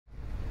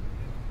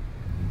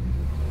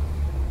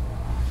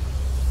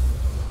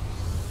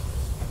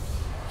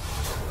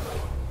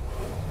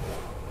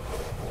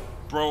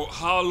Bro,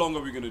 how long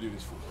are we gonna do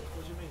this for?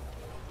 What do you mean?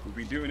 We've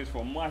been doing this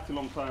for a mighty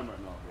long time right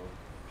now, bro.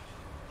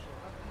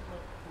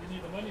 We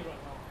need the money right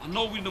now. I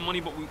know we need the money,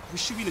 but we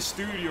should be in the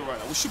studio right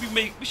now. We should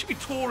be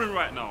touring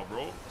right now,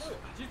 bro.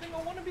 Do you think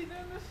I want to be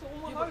doing this all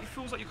my But life? it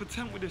feels like you're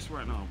content with this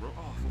right now, bro.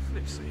 Oh, for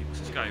flip's sake, what's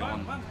this guy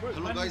on?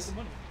 Hello guys.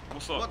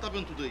 What's up? What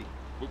happened today?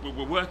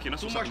 We're working.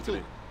 That's Too what's much happening today.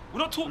 talk. We're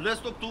not talking. Let's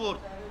talk to work.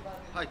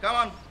 Hi, come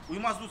on. We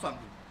must do something.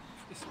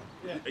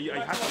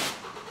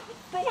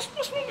 Bro,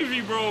 what's wrong with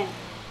you, bro?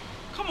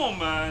 Come on,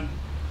 man.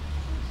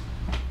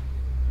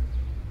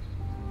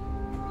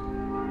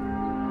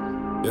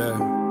 Yeah.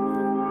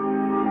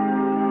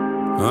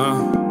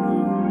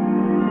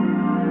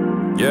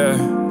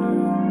 Yeah.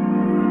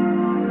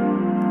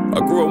 I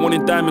grew up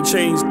wanting diamond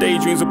chains,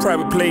 daydreams of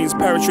private planes,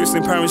 paratroops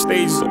in parent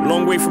stages, a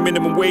long way from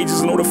minimum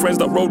wages, and all the friends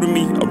that rode with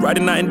me are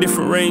riding out in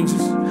different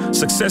ranges.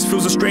 Success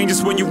feels the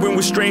strangest when you win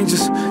with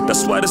strangers.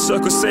 That's why the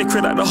circle's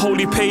sacred like the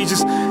holy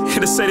pages.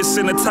 Here to say this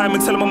in a time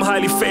and tell them I'm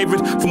highly favored.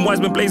 From wise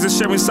men blazers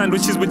sharing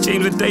sandwiches with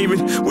James and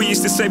David. We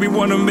used to say we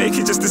wanna make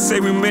it just to say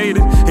we made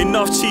it.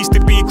 Enough cheese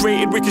to be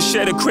grated, we can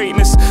share the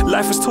greatness.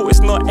 Life has taught it's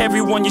not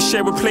everyone you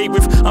share a plate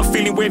with. I'm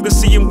feeling wave to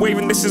see him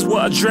waving, this is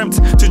what I dreamt.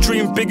 To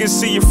dream big and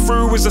see it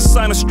through is a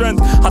sign of strength.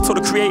 I told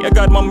the creator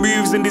guide my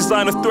moves in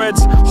designer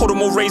threads. Hold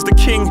on, or raise the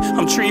king,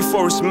 I'm tree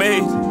forest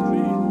made.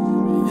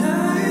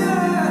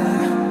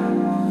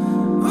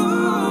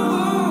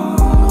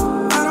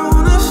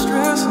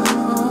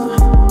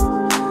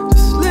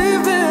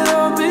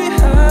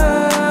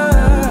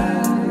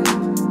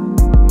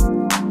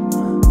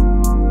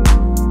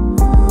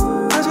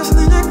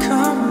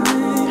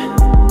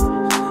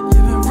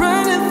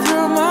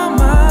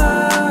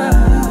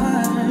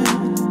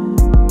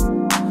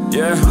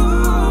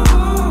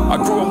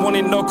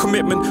 No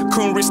commitment,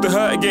 couldn't reach the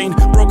hurt again.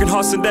 Broken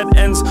hearts and dead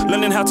ends,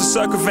 learning how to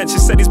circumvent. She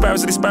said these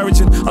barriers are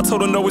disparaging, I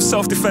told her no, it's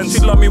self-defense. She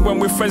loved me when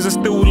we're friends and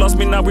still loves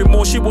me now with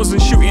more. She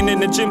wasn't shooting in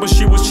the gym, but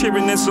she was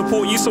cheering in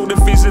support. You saw the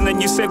vision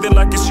and you saved it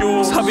like it's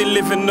yours. I've been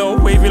living no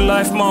wavy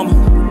life, mama.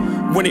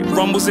 When it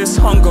rumbles, it's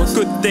hunger.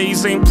 Good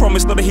days ain't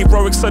promised, not the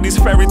heroic studies,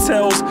 fairy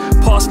tales.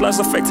 Past lives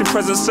affecting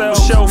present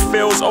selves. Shell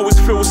feels, always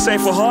feel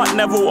safer. Heart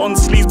never on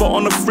sleeves, but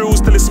on the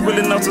frills. Till it's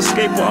willing enough to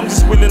escape, but I'm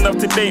just willing enough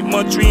to date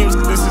my dreams.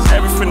 Cause this is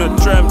everything I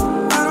dreamt.